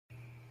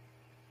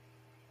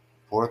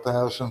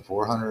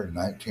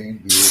4,419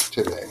 views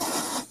today.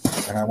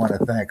 And I want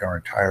to thank our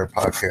entire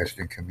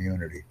podcasting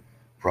community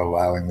for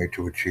allowing me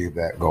to achieve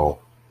that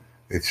goal.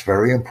 It's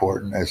very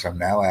important as I'm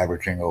now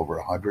averaging over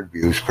 100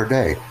 views per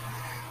day.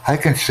 I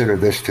consider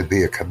this to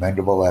be a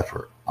commendable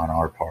effort on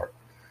our part.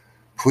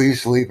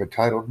 Please leave a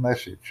titled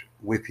message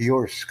with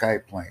your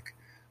Skype link,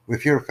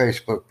 with your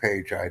Facebook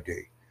page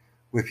ID,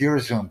 with your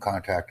Zoom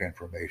contact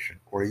information,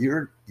 or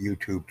your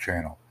YouTube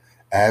channel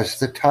as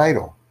the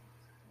title.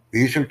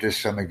 These are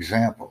just some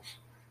examples.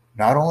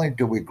 Not only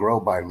do we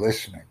grow by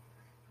listening,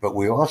 but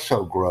we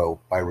also grow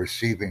by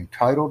receiving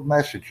titled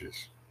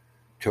messages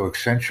to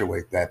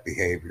accentuate that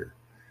behavior.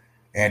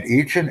 And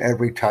each and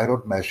every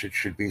titled message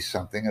should be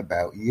something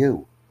about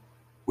you.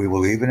 We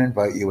will even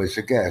invite you as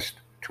a guest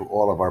to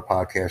all of our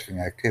podcasting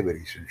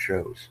activities and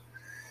shows.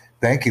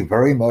 Thank you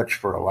very much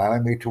for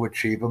allowing me to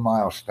achieve a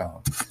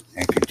milestone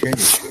and continue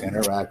to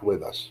interact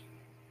with us.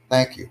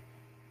 Thank you.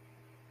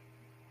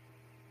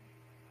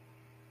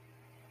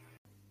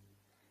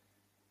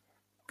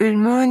 Good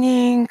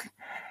morning.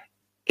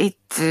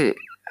 It's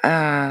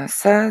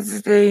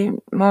Thursday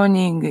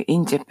morning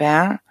in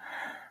Japan.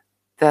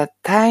 The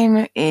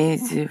time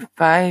is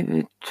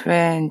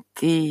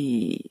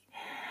 5:20.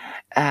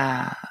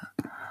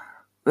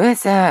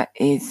 Weather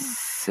is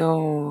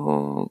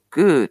so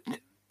good.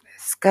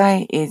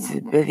 Sky is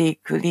very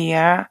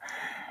clear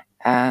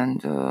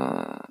and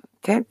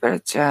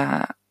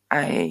temperature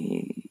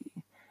I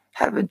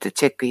haven't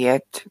checked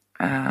yet.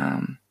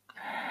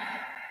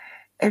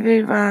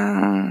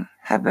 Everyone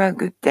have a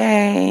good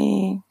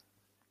day.